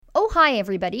hi,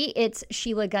 everybody. It's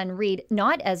Sheila Gunn Reid,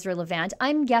 not Ezra Levant.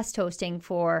 I'm guest hosting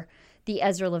for the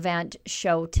Ezra Levant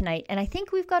show tonight, and I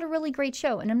think we've got a really great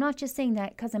show. And I'm not just saying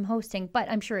that because I'm hosting,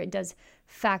 but I'm sure it does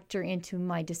factor into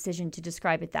my decision to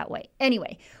describe it that way.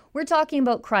 Anyway, we're talking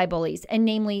about cry bullies, and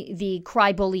namely the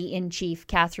cry bully in chief,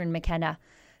 Catherine McKenna.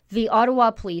 The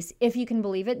Ottawa police, if you can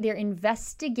believe it, they're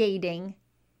investigating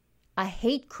a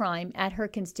hate crime at her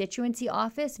constituency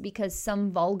office because some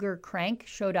vulgar crank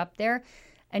showed up there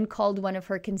and called one of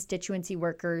her constituency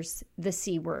workers the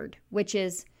C word, which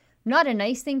is not a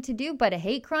nice thing to do, but a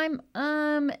hate crime?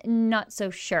 Not so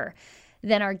sure.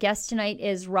 Then our guest tonight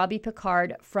is Robbie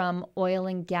Picard from Oil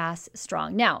and Gas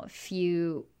Strong. Now, if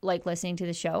you like listening to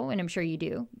the show, and I'm sure you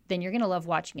do, then you're going to love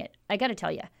watching it. I got to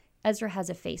tell you, Ezra has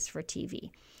a face for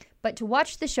TV. But to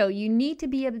watch the show, you need to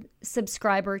be a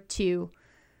subscriber to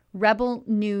Rebel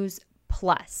News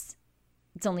Plus.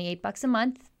 It's only $8 a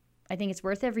month. I think it's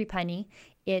worth every penny.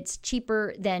 It's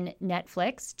cheaper than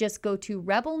Netflix. Just go to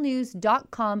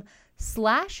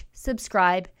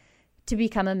rebelnews.com/subscribe to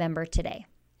become a member today.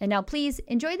 And now please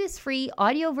enjoy this free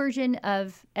audio version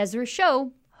of Ezra's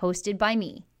show hosted by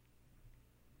me.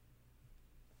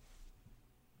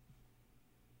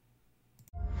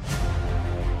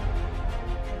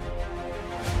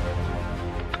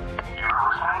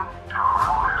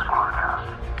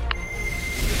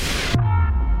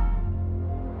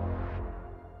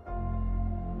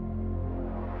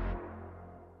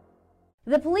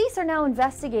 The police are now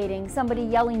investigating somebody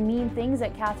yelling mean things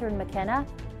at Catherine McKenna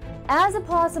as a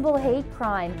possible hate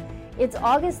crime. It's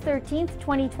August 13th,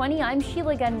 2020. I'm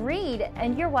Sheila Gunn Reid,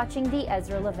 and you're watching The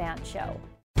Ezra Levant Show.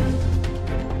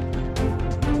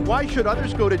 Why should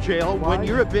others go to jail when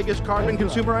you're the biggest carbon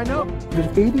consumer I know?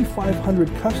 There's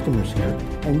 8,500 customers here,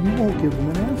 and you won't give them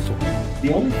an answer.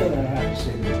 The only thing I have to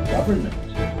say to the government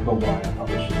about why I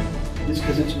publish it is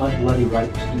because it's my bloody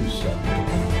right to do so.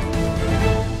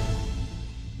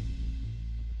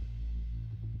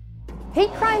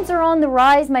 Hate crimes are on the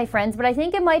rise, my friends, but I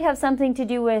think it might have something to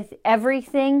do with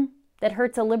everything that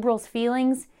hurts a liberal's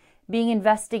feelings being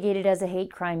investigated as a hate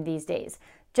crime these days.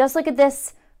 Just look at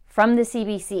this from the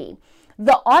CBC.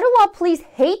 The Ottawa Police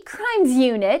Hate Crimes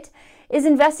Unit is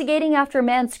investigating after a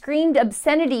man screamed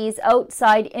obscenities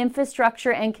outside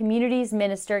Infrastructure and Communities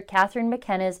Minister Catherine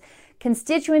McKenna's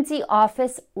constituency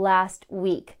office last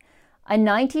week. A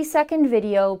 90-second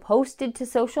video posted to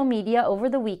social media over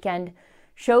the weekend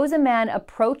shows a man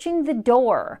approaching the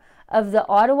door of the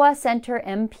Ottawa Centre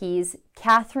MP's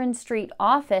Catherine Street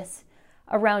office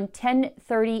around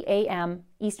 10:30 a.m.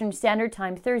 Eastern Standard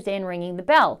Time Thursday and ringing the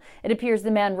bell. It appears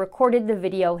the man recorded the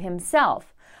video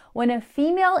himself. When a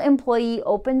female employee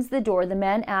opens the door, the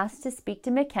man asks to speak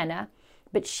to McKenna,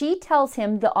 but she tells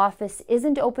him the office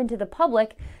isn't open to the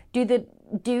public due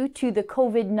to the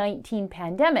COVID-19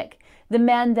 pandemic. The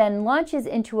man then launches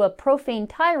into a profane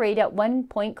tirade, at one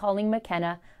point calling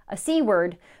McKenna a C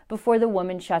word, before the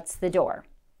woman shuts the door.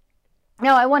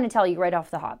 Now, I want to tell you right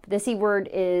off the hop, the C word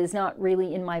is not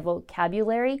really in my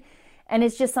vocabulary, and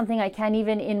it's just something I can't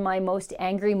even in my most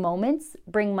angry moments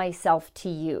bring myself to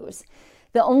use.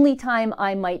 The only time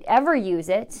I might ever use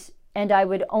it, and I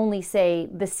would only say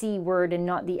the C word and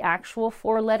not the actual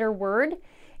four-letter word,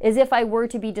 is if I were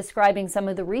to be describing some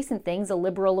of the recent things a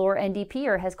Liberal or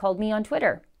NDPer has called me on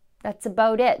Twitter. That's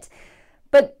about it.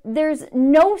 But there's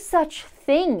no such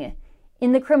thing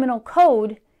in the criminal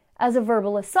code as a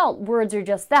verbal assault. Words are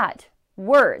just that,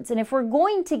 words. And if we're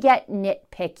going to get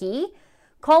nitpicky,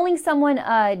 calling someone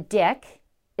a dick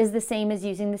is the same as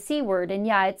using the C word. And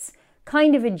yeah, it's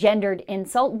kind of a gendered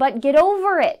insult, but get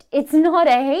over it. It's not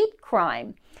a hate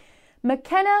crime.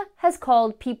 McKenna has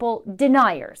called people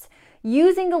deniers,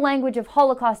 using the language of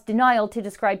Holocaust denial to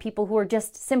describe people who are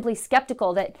just simply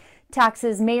skeptical that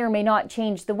taxes may or may not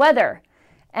change the weather.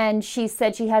 And she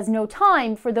said she has no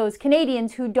time for those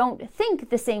Canadians who don't think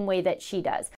the same way that she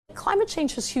does. Climate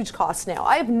change has huge costs now.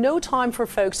 I have no time for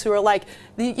folks who are like,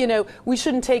 we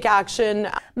shouldn't take action.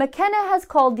 McKenna has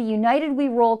called the United We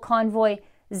Roll convoy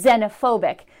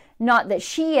xenophobic. Not that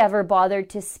she ever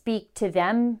bothered to speak to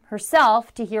them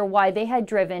herself to hear why they had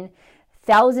driven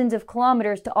thousands of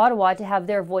kilometers to Ottawa to have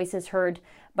their voices heard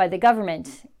by the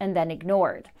government and then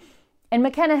ignored. And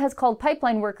McKenna has called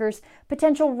pipeline workers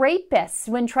potential rapists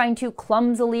when trying to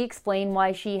clumsily explain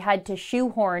why she had to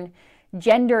shoehorn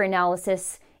gender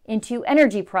analysis into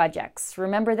energy projects.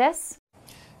 Remember this?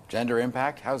 Gender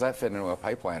impact, how does that fit into a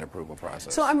pipeline approval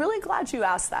process? So I'm really glad you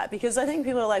asked that, because I think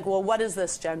people are like, well, what is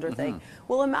this gender thing?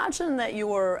 Well, imagine that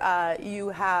you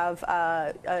have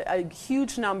a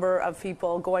huge number of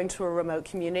people going to a remote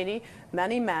community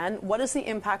many men. What is the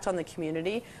impact on the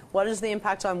community? What is the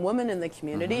impact on women in the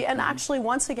community? And actually,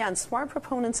 once again, smart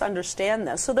proponents understand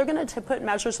this, so they're going to put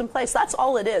measures in place. That's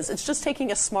all it is. It's just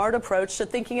taking a smart approach to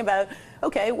thinking about,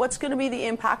 okay, what's going to be the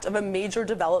impact of a major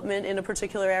development in a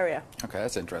particular area? Okay,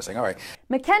 that's interesting. All right.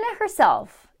 McKenna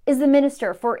herself is the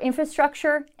Minister for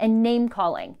Infrastructure and Name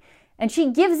Calling. And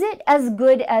she gives it as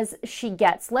good as she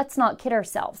gets. Let's not kid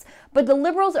ourselves. But the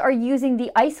Liberals are using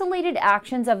the isolated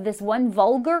actions of this one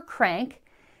vulgar crank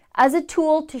as a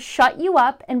tool to shut you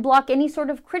up and block any sort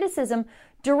of criticism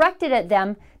directed at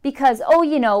them because, oh,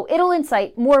 you know, it'll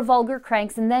incite more vulgar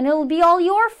cranks and then it'll be all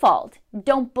your fault.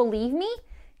 Don't believe me?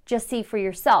 Just see for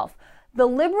yourself. The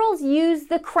Liberals use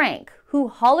the crank who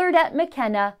hollered at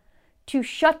McKenna to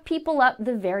shut people up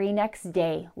the very next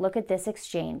day. Look at this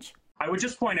exchange. I would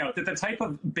just point out that the type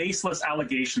of baseless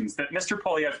allegations that Mr.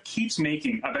 Poilievre keeps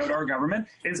making about our government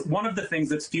is one of the things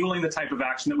that's fueling the type of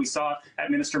action that we saw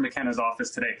at Minister McKenna's office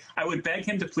today. I would beg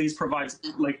him to please provide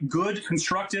good,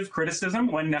 constructive criticism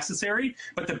when necessary,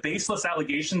 but the baseless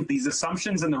allegations, these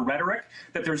assumptions and the rhetoric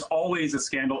that there's always a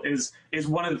scandal is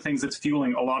one of the things that's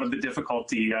fueling a lot of the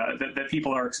difficulty that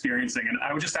people are experiencing. And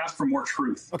I would just ask for more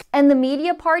truth. Okay. And the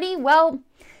media party, well,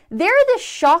 they're the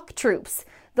shock troops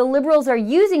the Liberals are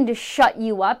using to shut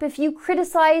you up if you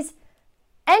criticize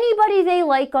anybody they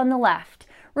like on the left.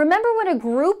 Remember when a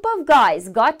group of guys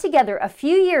got together a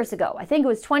few years ago, I think it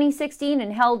was 2016,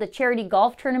 and held a charity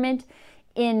golf tournament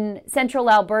in central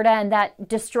Alberta, and that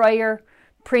destroyer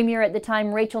premier at the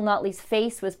time, Rachel Notley's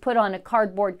face was put on a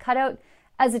cardboard cutout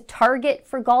as a target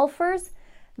for golfers?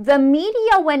 The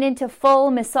media went into full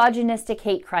misogynistic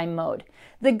hate crime mode.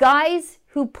 The guys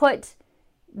who put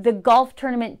the golf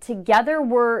tournament together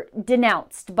were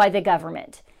denounced by the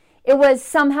government. It was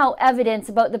somehow evidence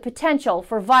about the potential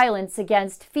for violence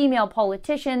against female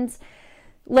politicians,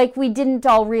 like we didn't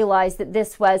all realize that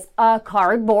this was a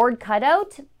cardboard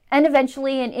cutout, and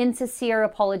eventually an insincere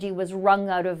apology was wrung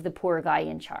out of the poor guy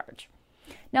in charge.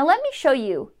 Now let me show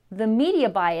you the media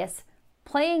bias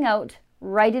playing out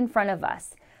right in front of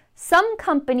us. Some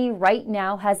company right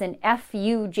now has an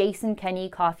FU Jason Kenney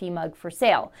coffee mug for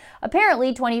sale.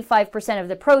 Apparently, 25% of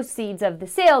the proceeds of the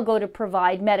sale go to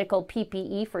provide medical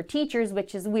PPE for teachers,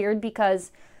 which is weird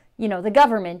because, you know, the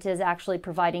government is actually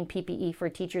providing PPE for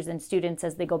teachers and students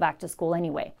as they go back to school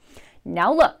anyway.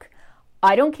 Now look,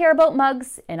 I don't care about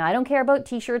mugs and I don't care about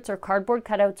t-shirts or cardboard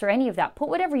cutouts or any of that. Put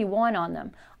whatever you want on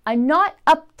them. I'm not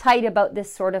uptight about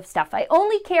this sort of stuff. I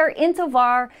only care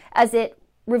insofar as it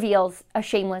reveals a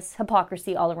shameless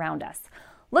hypocrisy all around us.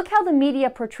 Look how the media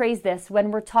portrays this when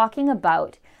we're talking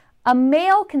about a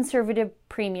male conservative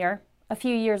premier a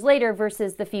few years later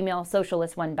versus the female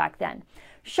socialist one back then.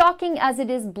 Shocking as it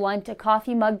is blunt, a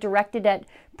coffee mug directed at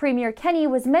Premier Kenney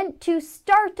was meant to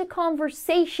start a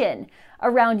conversation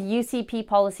around UCP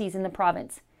policies in the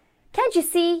province. Can't you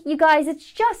see, you guys,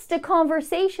 it's just a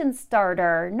conversation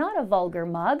starter, not a vulgar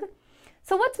mug.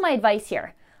 So what's my advice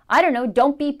here? I don't know,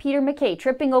 don't be Peter MacKay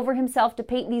tripping over himself to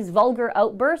paint these vulgar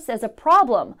outbursts as a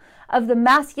problem of the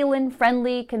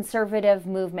masculine-friendly conservative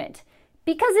movement.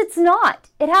 Because it's not.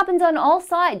 It happens on all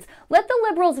sides. Let the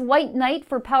Liberals white knight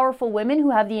for powerful women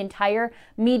who have the entire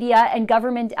media and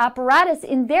government apparatus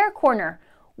in their corner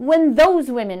when those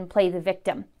women play the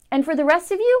victim. And for the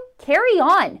rest of you, carry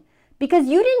on. Because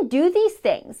you didn't do these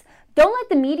things. Don't let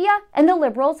the media and the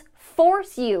Liberals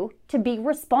force you to be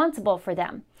responsible for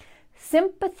them.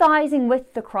 Sympathizing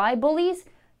with the cry bullies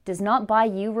does not buy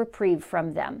you reprieve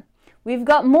from them. We've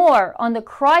got more on the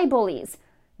cry bullies,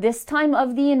 this time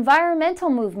of the environmental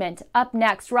movement. Up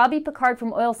next, Robbie Picard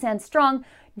from Oil Sands Strong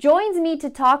joins me to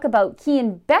talk about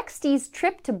Keean Bexte's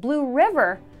trip to Blue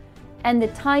River and the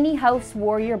tiny house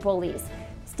warrior bullies.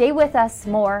 Stay with us,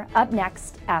 more up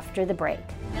next after the break.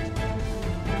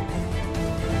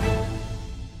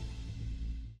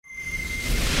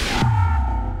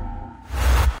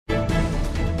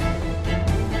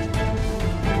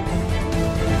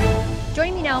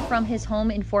 Joining me now from his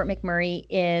home in Fort McMurray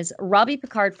is Robbie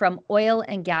Picard from Oil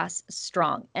and Gas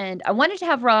Strong. And I wanted to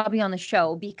have Robbie on the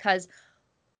show because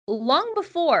long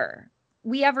before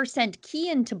we ever sent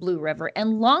Keean to Blue River,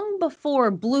 and long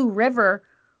before Blue River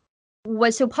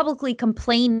was so publicly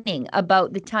complaining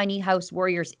about the tiny house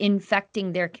warriors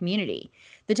infecting their community,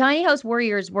 the tiny house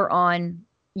warriors were on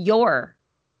your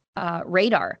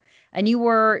radar, and you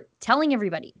were telling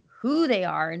everybody who they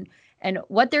are and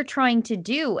what they're trying to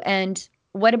do and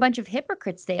what a bunch of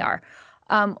hypocrites they are.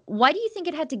 Why do you think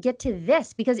it had to get to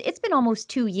this? Because it's been almost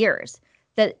 2 years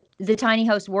that the tiny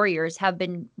house warriors have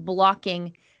been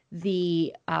blocking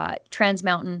the Trans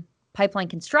Mountain pipeline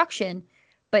construction,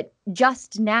 but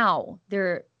just now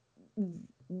they're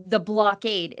the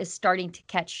blockade is starting to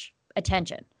catch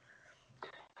attention?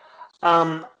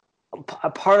 A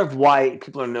part of why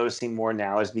people are noticing more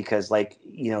now is because, like,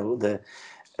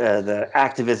 the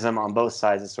activism on both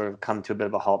sides has sort of come to a bit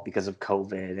of a halt because of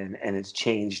COVID, and it's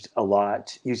changed a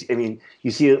lot. You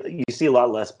see a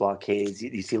lot less blockades.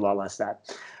 You see a lot less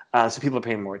that. So people are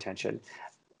paying more attention.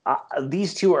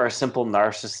 These two are simple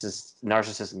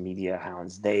narcissist media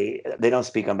hounds. They don't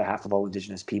speak on behalf of all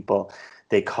Indigenous people.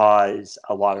 They cause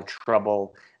a lot of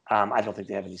trouble. I don't think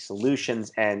they have any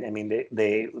solutions. And I mean,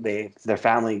 their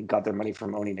family got their money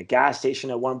from owning a gas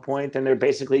station at one point, and they're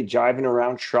basically driving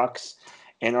around trucks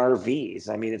and RVs.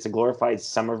 I mean, it's a glorified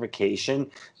summer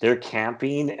vacation. They're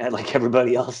camping, and like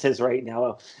everybody else is right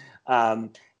now,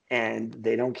 and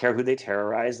they don't care who they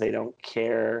terrorize. They don't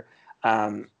care.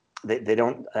 They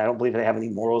don't. I don't believe they have any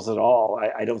morals at all.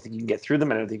 I don't think you can get through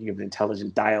them. I don't think you have an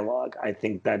intelligent dialogue. I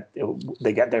think that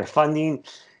they get their funding,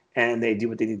 and they do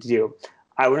what they need to do.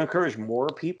 I would encourage more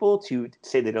people to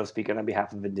say they don't speak on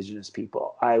behalf of Indigenous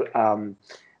people.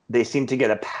 They seem to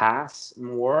get a pass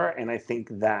more, and I think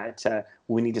that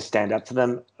we need to stand up to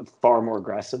them far more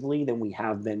aggressively than we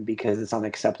have been, because it's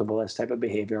unacceptable, this type of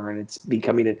behavior, and it's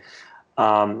becoming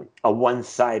a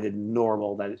one-sided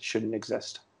normal that it shouldn't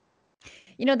exist.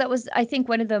 That was, I think,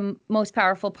 one of the most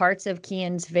powerful parts of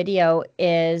Kian's video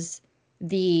is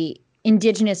the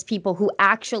Indigenous people who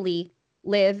actually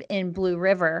live in Blue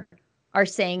River are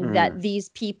saying that these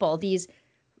people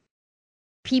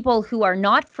who are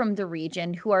not from the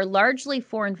region, who are largely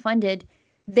foreign funded,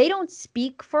 they don't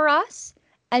speak for us.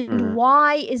 And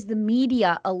why is the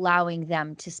media allowing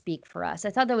them to speak for us? I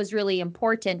thought that was really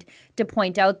important to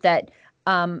point out that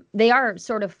they are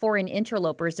sort of foreign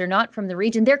interlopers. They're not from the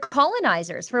region. They're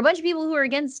colonizers. For a bunch of people who are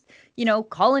against,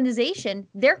 colonization,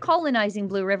 they're colonizing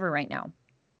Blue River right now.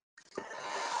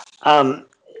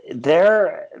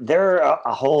 They're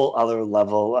a whole other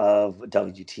level of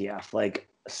WTF. Like,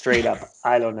 straight up,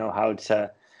 I don't know how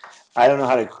to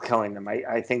coin them.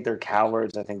 I think they're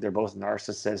cowards. I think they're both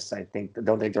narcissists.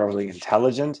 Don't think they're really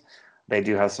intelligent. They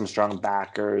do have some strong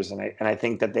backers, and I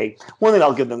think that one thing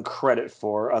I'll give them credit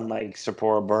for, unlike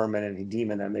Sephora Berman and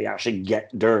Hidima, them, they actually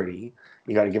get dirty.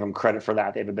 You got to give them credit for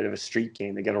that. They have a bit of a street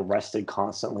game. They get arrested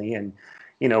constantly, and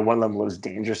one of them lives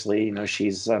dangerously.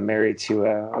 She's married to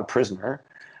a prisoner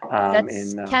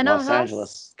in Los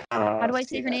Angeles. How do I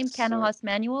say her name? Kanahas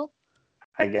Manuel?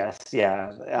 I guess,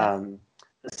 yeah.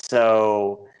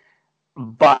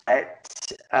 But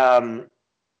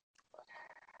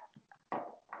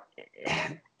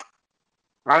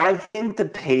I think the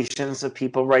patience of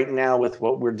people right now with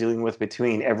what we're dealing with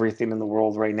between everything in the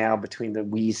world right now, between the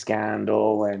WE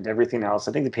scandal and everything else,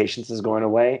 I think the patience is going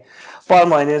away. Bottom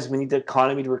line is we need the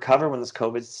economy to recover when this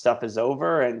COVID stuff is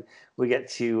over and we get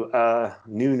to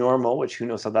new normal, which who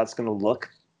knows how that's going to look.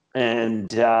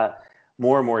 And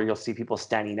more and more you'll see people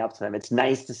standing up to them. It's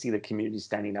nice to see the community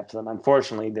standing up to them.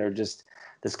 Unfortunately,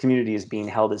 this community is being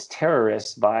held as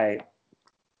terrorists by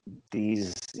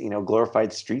these,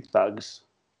 glorified street thugs.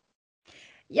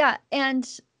 Yeah, and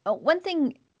one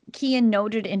thing Kian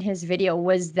noted in his video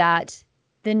was that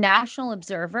the National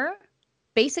Observer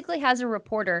basically has a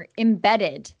reporter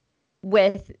embedded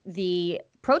with the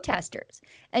protesters.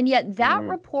 And yet that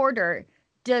reporter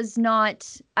does not,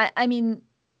 I mean,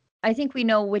 I think we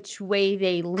know which way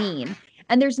they lean.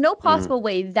 And there's no possible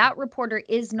way that reporter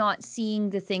is not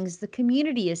seeing the things the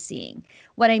community is seeing.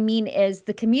 What I mean is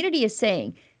the community is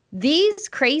saying, these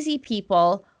crazy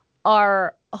people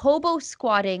are hobo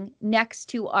squatting next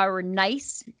to our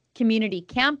nice community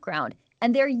campground.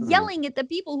 And they're yelling at the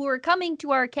people who are coming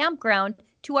to our campground,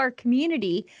 to our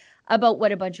community, about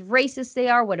what a bunch of racists they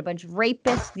are, what a bunch of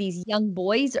rapists these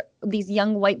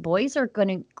young white boys are going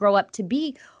to grow up to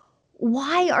be.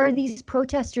 Why are these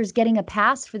protesters getting a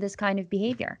pass for this kind of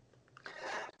behavior?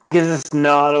 Because it's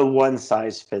not a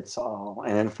one-size-fits-all.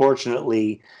 And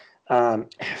unfortunately,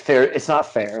 it's not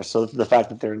fair. So the fact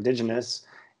that they're Indigenous,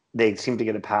 they seem to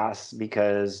get a pass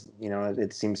because,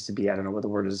 it seems to be, I don't know what the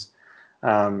word is.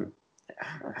 I don't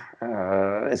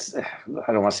want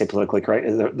to say politically correct.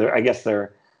 I guess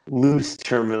they're loose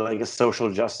term, like a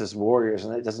social justice warriors,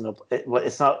 and it doesn't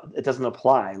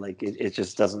apply. Like it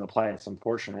just doesn't apply. It's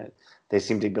unfortunate. They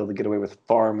seem to be able to get away with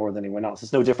far more than anyone else.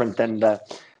 It's no different than the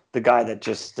guy that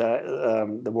just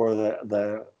wore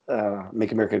the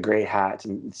Make America Great hat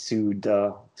and sued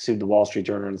the Wall Street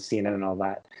Journal and CNN and all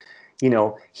that.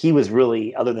 He was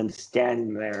really, other than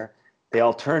standing there, they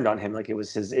all turned on him like it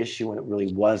was his issue when it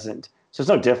really wasn't. So it's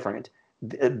no different.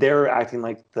 They're acting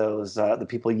like those the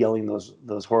people yelling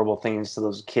those horrible things to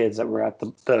those kids that were at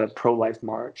the pro-life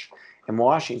march in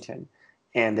Washington,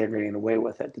 and they're getting away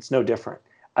with it. It's no different.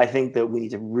 I think that we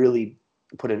need to really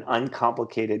put an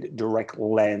uncomplicated, direct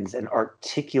lens and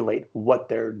articulate what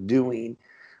they're doing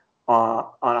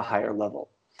on a higher level.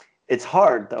 It's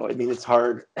hard, though. I mean, it's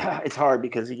hard. It's hard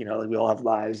because, you know, we all have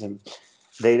lives, and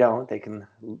they don't. They can.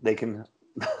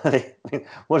 I mean,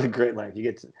 what a great life! You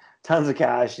get tons of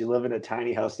cash. You live in a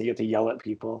tiny house, and you get to yell at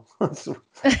people. What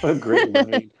a great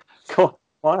life!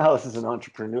 Juana House is an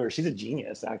entrepreneur. She's a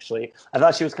genius, actually. I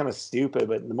thought she was kind of stupid,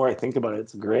 but the more I think about it,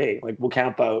 it's great. Like, we'll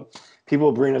camp out. People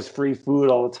will bring us free food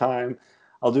all the time.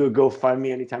 I'll do a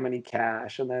GoFundMe anytime I need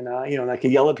cash, and then you know, and I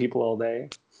can yell at people all day.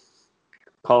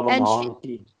 Call them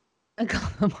honky.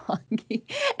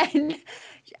 And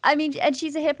I mean, and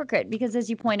she's a hypocrite because,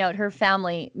 as you point out, her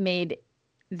family made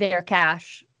their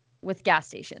cash with gas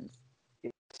stations.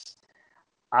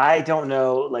 I don't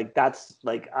know. Like, that's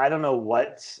like, I don't know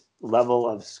what level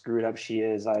of screwed up she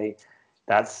is.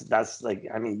 That's like,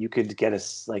 I mean, you could get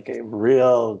us like a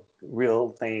real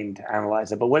thing to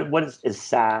analyze it. But what is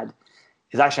sad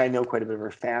is actually I know quite a bit of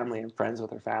her family and friends with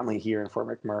her family here in Fort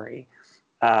McMurray.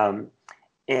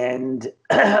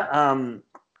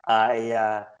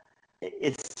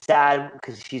 It's sad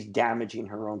because she's damaging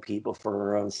her own people for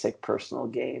her own sick personal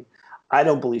gain. I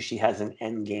don't believe she has an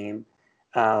end game,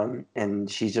 and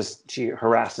she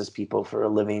harasses people for a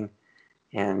living,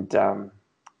 and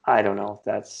I don't know if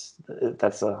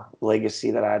that's a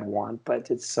legacy that I'd want, but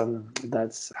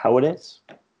that's how it is.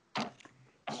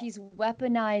 She's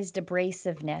weaponized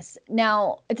abrasiveness.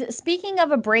 Now, speaking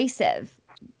of abrasive.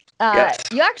 Yes.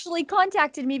 You actually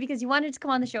contacted me because you wanted to come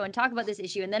on the show and talk about this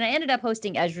issue. And then I ended up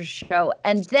hosting Ezra's show.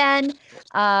 And then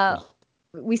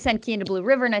we sent Key into Blue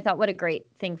River. And I thought, what a great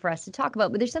thing for us to talk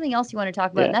about. But there's something else you want to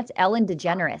talk about. Yeah. And that's Ellen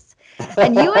DeGeneres.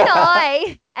 And you and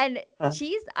I, and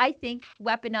she's, I think,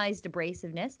 weaponized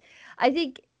abrasiveness.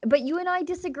 But you and I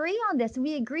disagree on this. And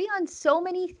we agree on so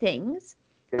many things.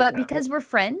 But because we're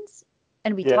friends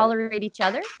and we tolerate each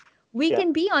other, we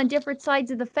can be on different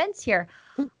sides of the fence here.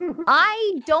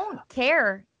 I don't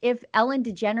care if Ellen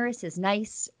DeGeneres is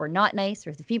nice or not nice,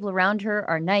 or if the people around her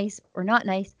are nice or not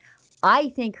nice. I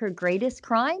think her greatest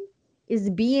crime is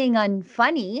being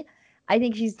unfunny. I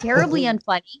think she's terribly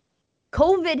unfunny.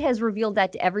 COVID has revealed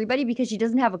that to everybody because she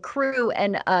doesn't have a crew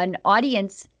and an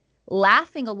audience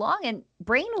laughing along and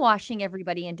brainwashing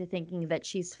everybody into thinking that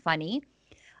she's funny.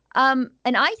 And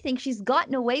I think she's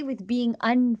gotten away with being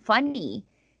unfunny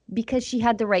because she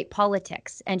had the right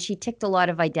politics and she ticked a lot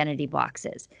of identity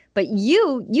boxes. But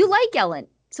you like Ellen,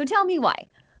 so tell me why.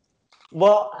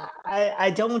 Well,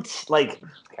 I don't like.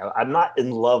 I'm not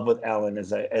in love with Ellen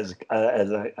as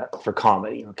for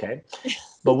comedy, okay.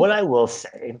 But what I will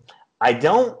say, I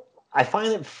find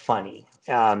it funny,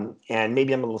 and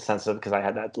maybe I'm a little sensitive because I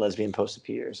had that lesbian post a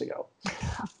few years ago.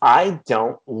 I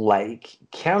don't like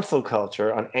cancel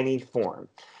culture on any form,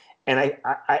 and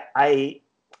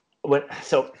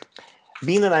so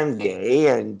being that I'm gay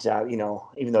and, you know,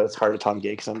 even though it's hard to tell I'm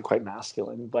gay because I'm quite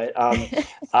masculine, but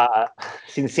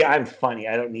see, I'm funny.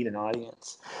 I don't need an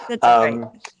audience. That's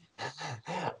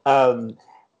great.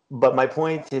 But my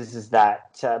point is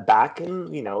that back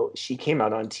in, you know, she came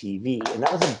out on TV and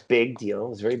that was a big deal. It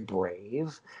was very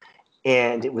brave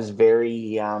and it was very,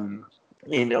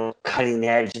 you know, cutting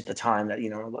edge at the time that, you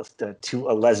know,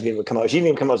 a lesbian would come out. She didn't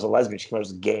even come out as a lesbian. She came out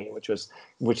as gay, which is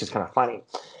kind of funny.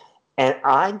 And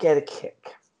I get a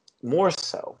kick, more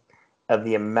so, of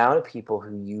the amount of people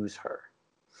who use her.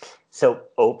 So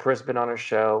Oprah's been on her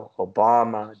show,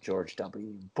 Obama, George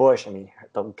W. Bush. I mean,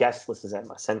 the guest list is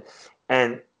endless.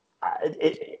 And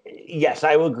yes,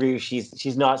 I will agree.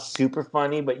 She's not super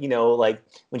funny, but, you know, like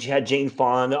when she had Jane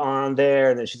Fonda on there,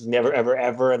 and then she's never, ever,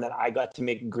 ever. And then I got to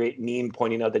make a great meme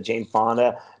pointing out that Jane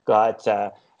Fonda got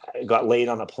laid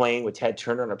on a plane with Ted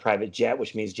Turner on a private jet,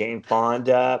 which means Jane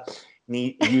Fonda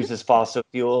uses fossil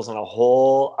fuels on a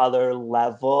whole other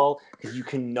level because you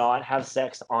cannot have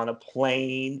sex on a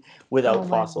plane without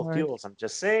fossil fuels. I'm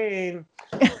just saying.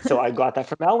 So I got that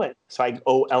from Ellen. So I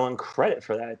owe Ellen credit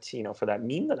for that, you know, for that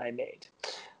meme that I made.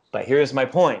 But here's my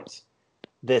point.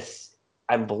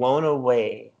 I'm blown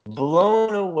away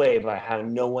by how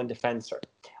no one defends her.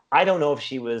 I don't know if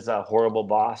she was a horrible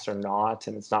boss or not,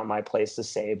 and it's not my place to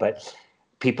say, but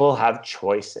people have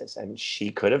choices, and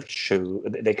she could have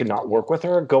they could not work with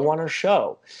her or go on her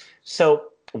show.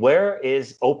 So where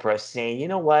is Oprah saying, you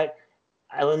know what,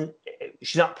 Ellen,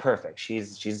 she's not perfect.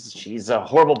 She's a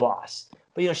horrible boss,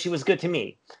 but, you know, she was good to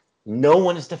me. No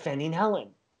one is defending Ellen.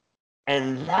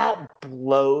 And that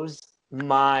blows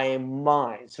my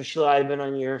mind. So Sheila, I've been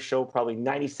on your show probably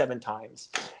 97 times.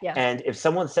 Yeah. And if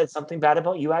someone said something bad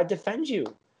about you, I'd defend you.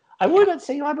 I would. I'd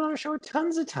say, I've been on her show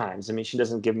tons of times. I mean, she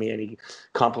doesn't give me any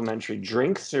complimentary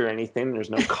drinks or anything.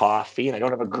 There's no coffee, and I don't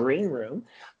have a green room.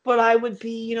 But I would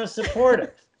be,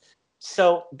 supportive.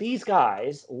 So these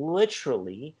guys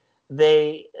literally,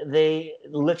 they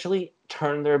literally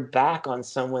turn their back on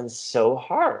someone so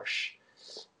harsh,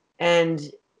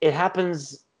 and it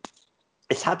happens.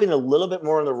 It's happening a little bit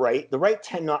more on the right. The right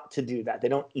tend not to do that. They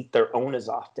don't eat their own as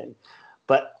often.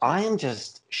 But I am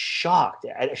just shocked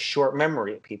at a short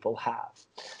memory that people have.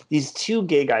 These two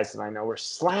gay guys that I know were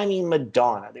slamming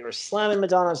Madonna. They were slamming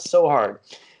Madonna so hard.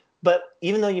 But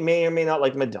even though you may or may not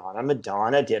like Madonna,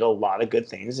 Madonna did a lot of good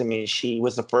things. I mean, she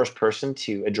was the first person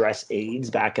to address AIDS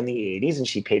back in the 80s, and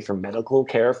she paid for medical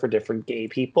care for different gay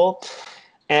people.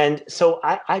 And so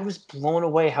I was blown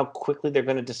away how quickly they're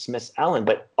going to dismiss Ellen.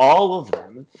 But all of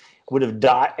them would have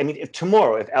died. I mean,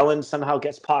 if Ellen somehow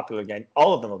gets popular again,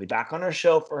 all of them will be back on her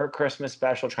show for her Christmas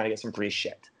special trying to get some free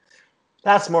shit.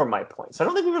 That's more my point. So I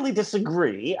don't think we really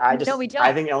disagree. No, we don't.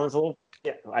 I think Ellen's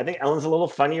a little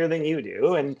funnier than you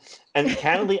do. And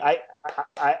candidly,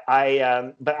 but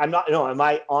I'm not, am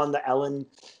I on the Ellen?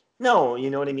 No, you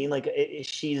know what I mean? Like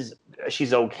she's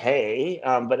okay.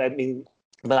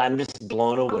 But I'm just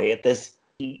blown away at this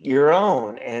your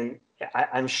own. And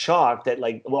I'm shocked that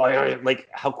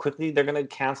how quickly they're going to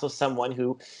cancel someone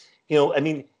who,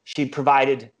 she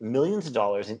provided millions of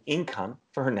dollars in income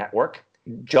for her network,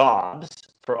 jobs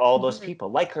for all those people.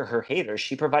 Like her haters,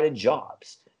 she provided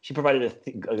jobs. She provided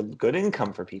a good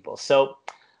income for people. So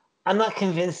I'm not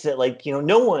convinced that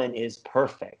no one is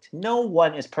perfect. No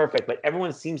one is perfect, but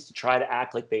everyone seems to try to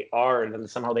act like they are, and then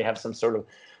somehow they have some sort of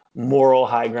moral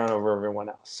high ground over everyone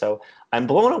else. So I'm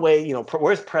blown away.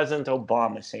 Where's President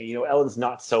Obama saying, Ellen's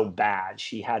not so bad.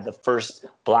 She had the first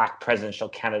black presidential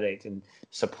candidate and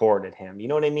supported him. You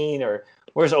know what I mean? Or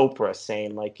where's Oprah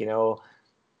saying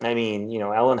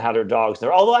Ellen had her dogs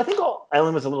there. Although I think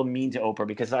Ellen was a little mean to Oprah,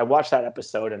 because I watched that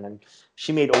episode and then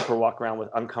she made Oprah walk around with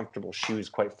uncomfortable shoes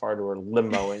quite far to her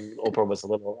limo, and Oprah was a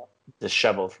little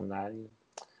disheveled from that.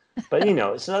 But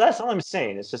so that's all I'm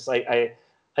saying. It's just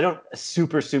I don't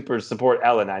super support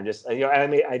Ellen. I just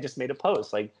I just made a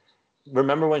post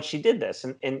remember when she did this,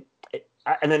 and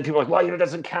then people are like, well, it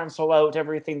doesn't cancel out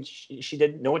everything she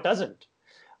did. No, it doesn't.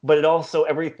 But it also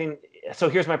everything. So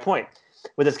here's my point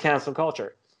with this cancel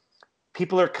culture: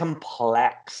 people are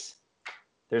complex.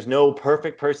 There's no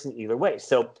perfect person either way.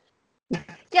 So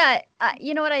yeah,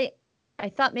 you know what? I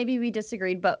thought maybe we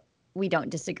disagreed, but we don't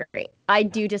disagree. I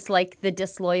do dislike the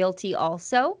disloyalty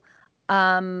also.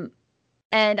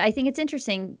 And I think it's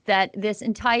interesting that this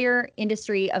entire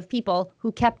industry of people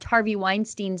who kept Harvey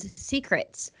Weinstein's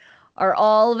secrets are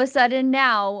all of a sudden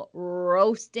now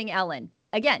roasting Ellen.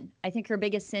 Again, I think her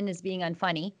biggest sin is being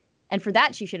unfunny. And for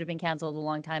that, she should have been canceled a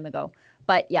long time ago.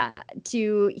 But yeah,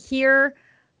 to hear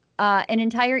an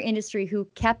entire industry who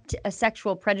kept a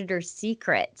sexual predator's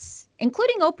secrets,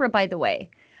 including Oprah, by the way,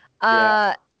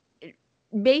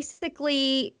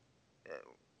 basically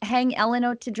hang Ellen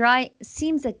out to dry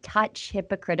seems a touch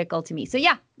hypocritical to me. So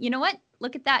yeah, you know what?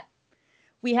 Look at that.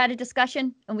 We had a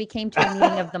discussion and we came to a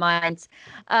meeting of the minds.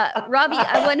 Robbie,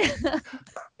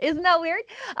 isn't that weird?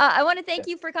 I want to thank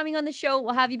you for coming on the show.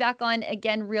 We'll have you back on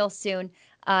again real soon.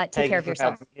 Take care of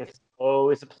yourself. It's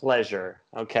always a pleasure.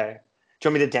 Okay. Do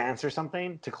you want me to dance or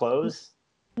something to close?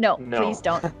 No. Please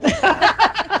don't.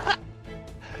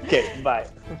 Okay, bye.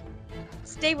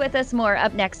 Stay with us. More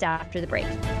up next after the break.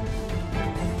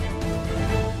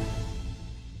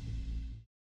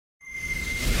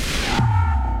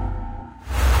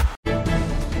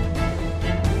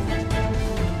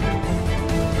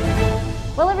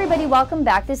 Well, everybody, welcome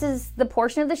back. This is the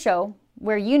portion of the show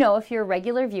where if you're a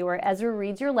regular viewer, Ezra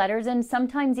reads your letters and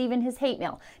sometimes even his hate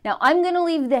mail. Now, I'm going to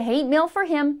leave the hate mail for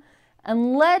him,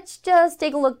 and let's just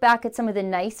take a look back at some of the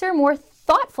nicer, more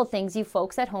thoughtful things you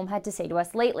folks at home had to say to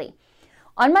us lately.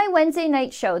 On my Wednesday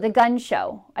night show, The Gun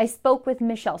Show, I spoke with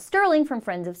Michelle Sterling from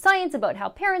Friends of Science about how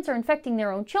parents are infecting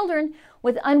their own children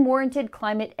with unwarranted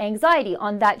climate anxiety.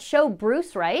 On that show,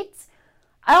 Bruce writes,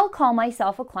 I'll call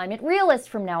myself a climate realist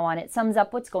from now on. It sums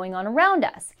up what's going on around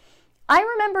us. I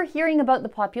remember hearing about the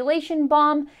population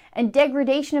bomb and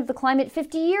degradation of the climate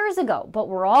 50 years ago, but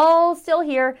we're all still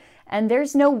here and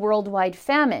there's no worldwide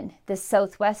famine. The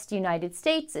Southwest United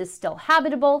States is still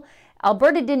habitable.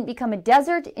 Alberta didn't become a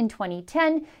desert in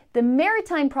 2010. The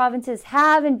maritime provinces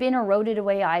haven't been eroded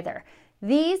away either.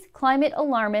 These climate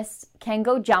alarmists can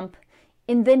go jump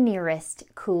in the nearest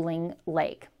cooling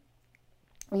lake.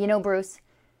 Bruce,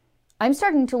 I'm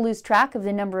starting to lose track of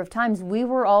the number of times we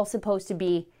were all supposed to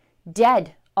be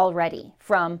dead already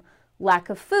from lack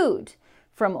of food,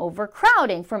 from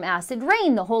overcrowding, from acid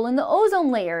rain, the hole in the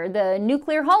ozone layer, the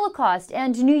nuclear holocaust,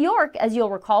 and New York, as you'll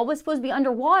recall, was supposed to be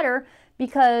underwater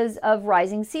because of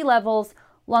rising sea levels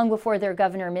long before their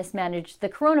governor mismanaged the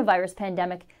coronavirus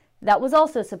pandemic that was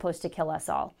also supposed to kill us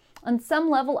all. On some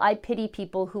level, I pity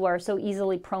people who are so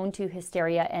easily prone to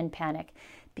hysteria and panic,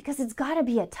 because it's got to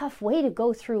be a tough way to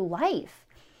go through life.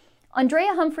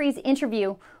 Andrea Humphrey's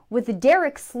interview with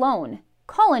Derek Sloan,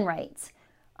 Colin writes,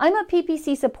 I'm a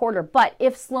PPC supporter, but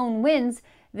if Sloan wins,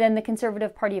 then the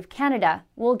Conservative Party of Canada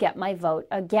will get my vote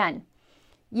again.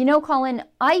 You know, Colin,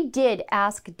 I did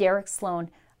ask Derek Sloan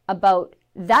about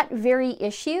that very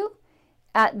issue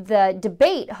at the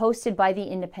debate hosted by the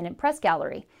Independent Press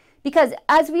Gallery. Because,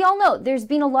 as we all know, there's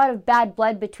been a lot of bad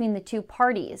blood between the two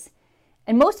parties.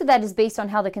 And most of that is based on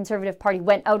how the Conservative Party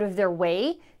went out of their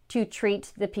way to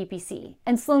treat the PPC.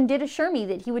 And Sloan did assure me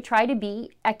that he would try to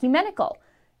be ecumenical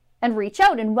and reach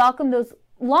out and welcome those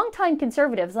longtime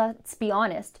Conservatives, let's be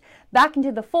honest, back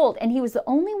into the fold. And he was the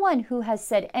only one who has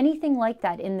said anything like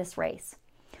that in this race.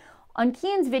 On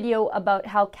Keean's video about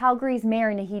how Calgary's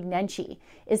Mayor Naheed Nenshi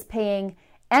is paying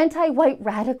anti-white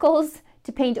radicals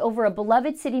to paint over a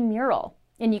beloved city mural,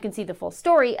 and you can see the full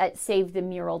story at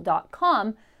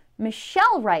savethemural.com,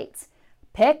 Michelle writes,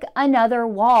 pick another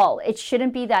wall. It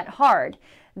shouldn't be that hard.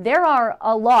 There are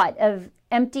a lot of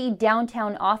empty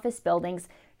downtown office buildings.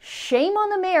 Shame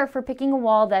on the mayor for picking a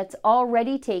wall that's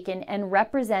already taken and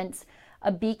represents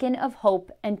a beacon of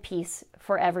hope and peace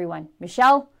for everyone.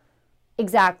 Michelle,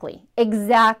 exactly.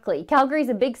 Calgary's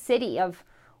a big city of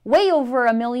way over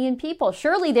 1 million people.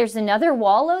 Surely there's another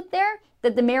wall out there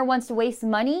that the mayor wants to waste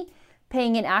money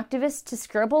paying an activist to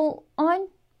scribble on,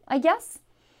 I guess.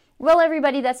 Well,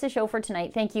 everybody, that's the show for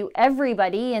tonight. Thank you,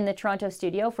 everybody in the Toronto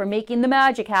studio, for making the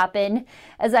magic happen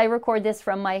as I record this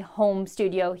from my home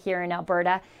studio here in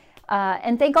Alberta.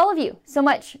 And thank all of you so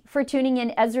much for tuning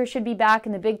in. Ezra should be back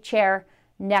in the big chair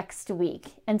next week.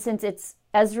 And since it's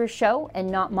Ezra's show and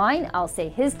not mine, I'll say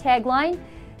his tagline,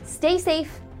 stay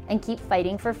safe and keep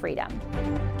fighting for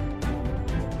freedom.